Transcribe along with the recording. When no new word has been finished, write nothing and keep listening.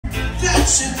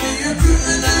Should be a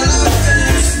criminal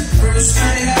offense. First I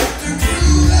have to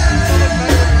prove it.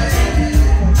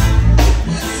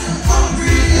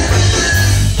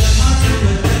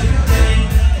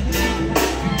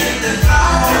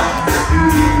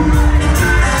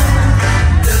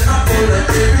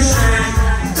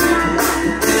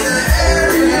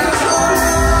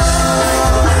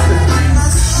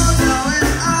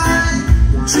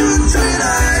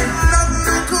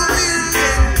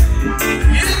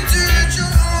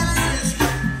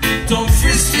 Don't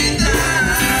frisk me down,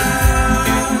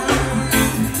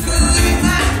 'cause if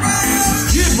I run,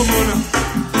 yeah, Pomona.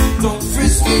 Don't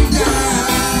frisk me down.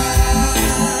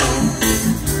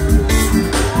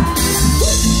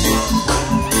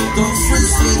 Don't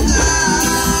frisk me down.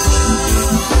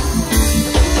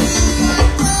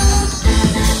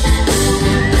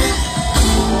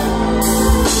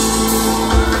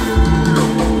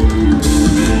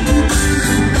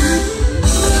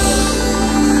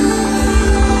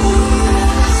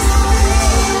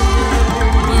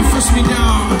 Me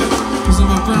down because of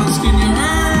my brown skin. You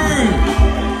heard?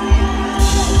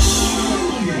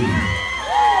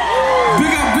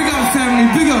 Big up, family.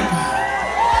 Big up.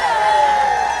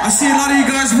 I see a lot of you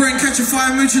guys wearing Catch a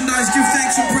Fire merchandise. Give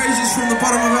thanks and praises from the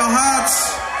bottom of our hearts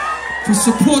for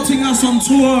supporting us on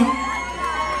tour.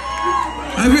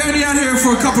 And we're only out here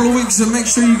for a couple of weeks, so make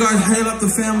sure you guys hail up the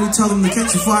family. Tell them the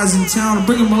Catch a Fire's in town and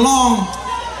bring them along.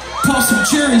 Pop some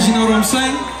cherries, you know what I'm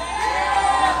saying?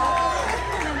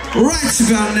 Right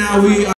about now, we